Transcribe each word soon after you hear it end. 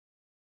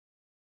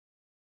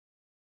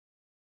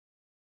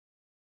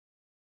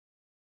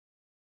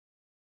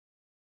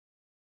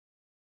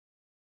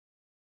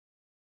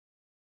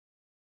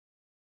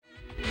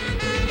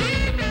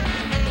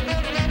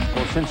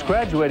Since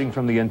graduating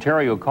from the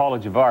Ontario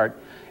College of Art,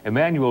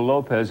 Emmanuel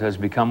Lopez has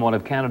become one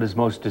of Canada's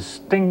most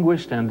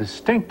distinguished and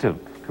distinctive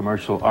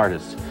commercial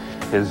artists.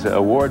 His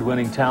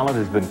award-winning talent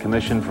has been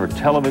commissioned for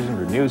television,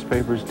 for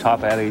newspapers,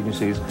 top ad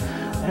agencies,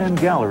 and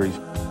galleries.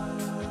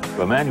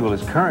 Emmanuel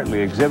is currently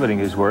exhibiting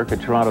his work at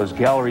Toronto's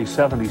Gallery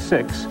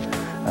 76,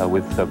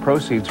 with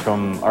proceeds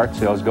from art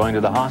sales going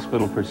to the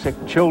Hospital for Sick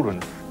Children.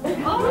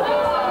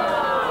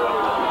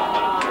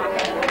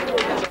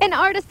 And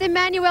artist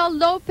Emmanuel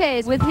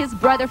Lopez, with his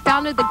brother,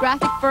 founded the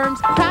graphic firms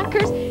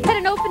Crackers, had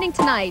an opening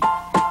tonight.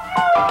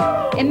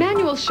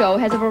 Emmanuel's show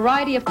has a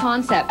variety of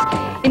concepts.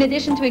 In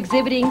addition to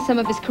exhibiting some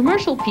of his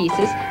commercial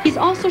pieces, he's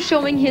also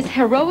showing his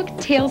Heroic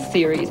Tales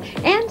series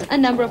and a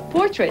number of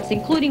portraits,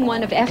 including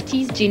one of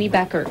FT's Jeannie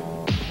Becker.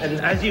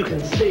 And as you can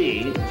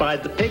see by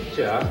the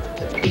picture,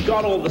 he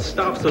got all the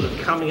stuff sort of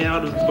coming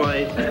out of my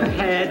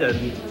head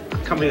and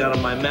coming out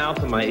of my mouth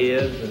and my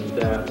ears,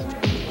 and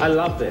I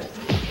love this.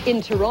 In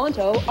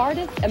Toronto,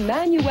 artist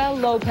Emmanuel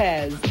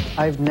Lopez.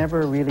 I've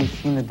never really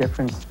seen the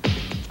difference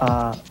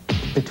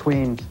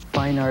between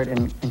fine art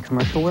and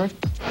commercial work.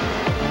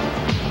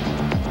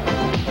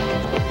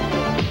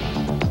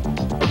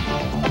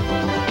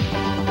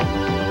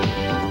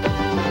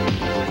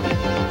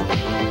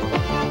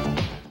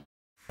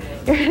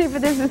 You're ready for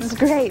this? This is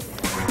great.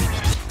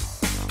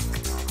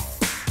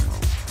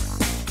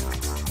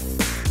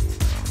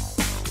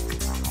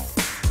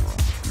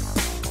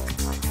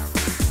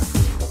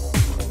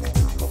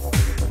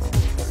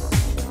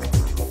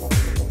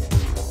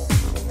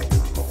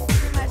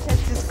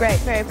 Great,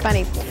 very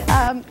funny.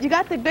 You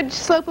got the good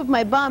slope of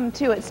my bum,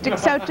 too. It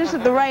sticks out just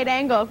at the right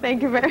angle.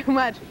 Thank you very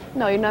much.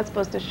 No, you're not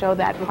supposed to show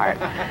that part.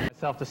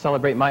 Myself to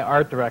celebrate my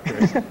art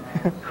directors,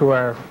 who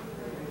are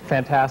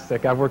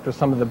fantastic. I've worked with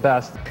some of the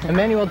best.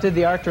 Emmanuel did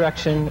the art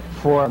direction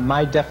for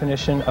my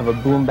definition of a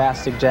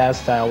boombastic jazz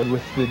style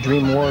with the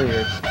Dream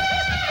Warriors.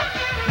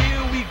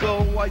 Here we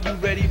go, are you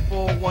ready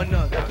for one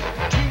another?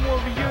 Dream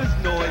Warriors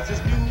noise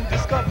is new,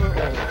 discover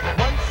all.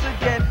 Once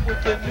again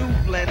with a new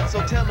blend,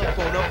 so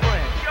telephone a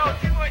friend. Yo,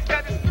 T-Boy's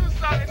got this new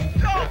song, it's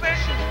dope, man.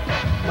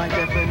 My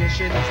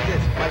definition is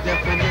this, my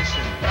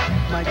definition.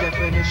 My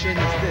definition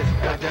is this,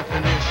 my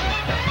definition.